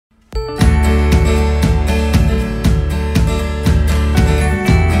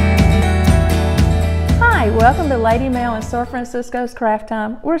Welcome to Lady Mel and Sir Francisco's Craft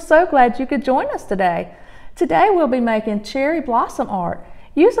Time. We're so glad you could join us today. Today we'll be making cherry blossom art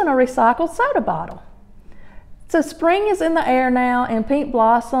using a recycled soda bottle. So spring is in the air now and pink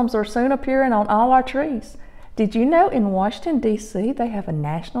blossoms are soon appearing on all our trees. Did you know in Washington, D.C. they have a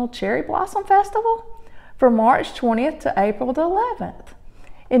National Cherry Blossom Festival from March 20th to April the 11th?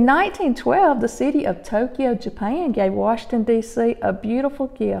 In 1912, the city of Tokyo, Japan gave Washington, D.C. a beautiful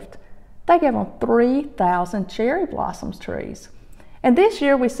gift. They gave them 3,000 cherry blossoms trees. And this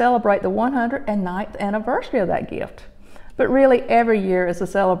year we celebrate the 109th anniversary of that gift. But really every year is a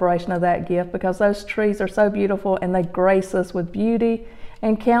celebration of that gift because those trees are so beautiful and they grace us with beauty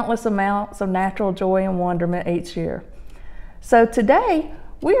and countless amounts of natural joy and wonderment each year. So today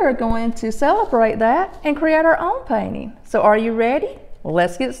we are going to celebrate that and create our own painting. So are you ready? Well,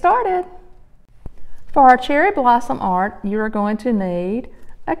 let's get started. For our cherry blossom art, you are going to need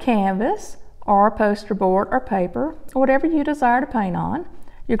a canvas or a poster board or paper, or whatever you desire to paint on.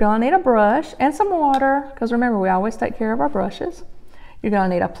 You're going to need a brush and some water, because remember, we always take care of our brushes. You're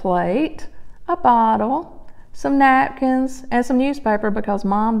going to need a plate, a bottle, some napkins, and some newspaper, because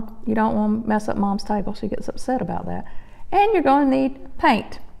Mom, you don't want to mess up Mom's table. She gets upset about that. And you're going to need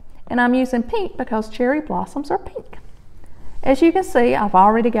paint. And I'm using pink because cherry blossoms are pink. As you can see, I've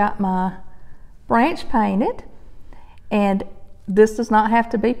already got my branch painted, and this does not have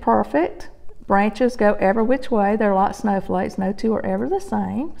to be perfect. Branches go every which way. They're like snowflakes. No two are ever the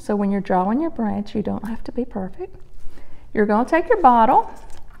same. So when you're drawing your branch, you don't have to be perfect. You're going to take your bottle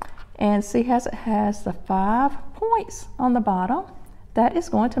and see how it has the 5 points on the bottom. That is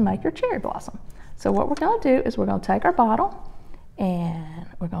going to make your cherry blossom. So what we're going to do is we're going to take our bottle and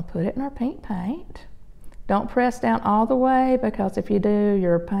we're going to put it in our pink paint. Don't press down all the way, because if you do,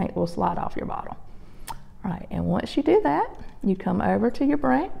 your paint will slide off your bottle. All right, and once you do that, you come over to your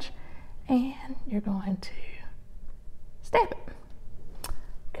branch and you're going to stamp it.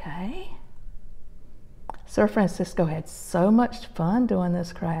 Okay. Sir Francisco had so much fun doing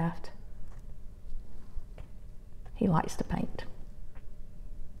this craft. He likes to paint.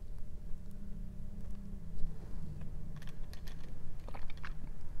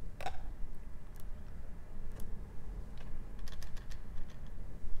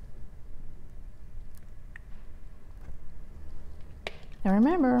 Now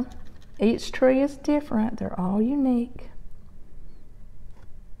remember, each tree is different. They're all unique.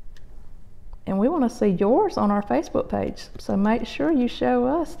 And we want to see yours on our Facebook page. So make sure you show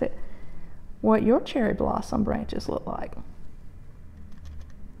us what your cherry blossom branches look like.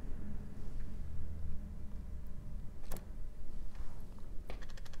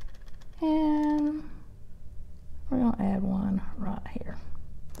 And we're going to add one right here.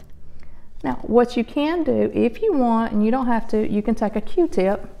 Now, what you can do, if you want, and you don't have to, you can take a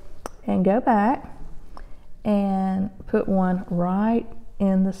Q-tip and go back and put one right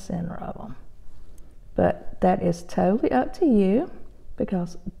in the center of them. But that is totally up to you,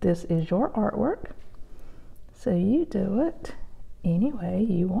 because this is your artwork. So you do it any way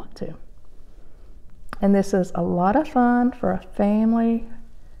you want to. And this is a lot of fun for a family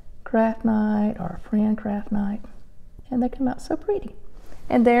craft night or a friend craft night. And they come out so pretty.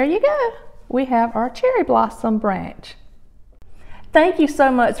 And there you go. We have our cherry blossom branch. Thank you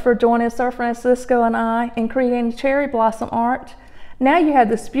so much for joining Sir Francisco and I in creating cherry blossom art. Now you have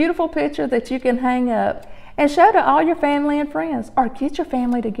this beautiful picture that you can hang up and show to all your family and friends, or get your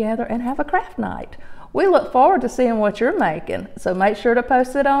family together and have a craft night. We look forward to seeing what you're making, so make sure to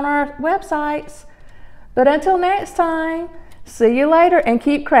post it on our websites. But until next time, see you later and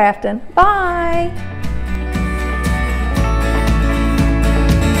keep crafting. Bye.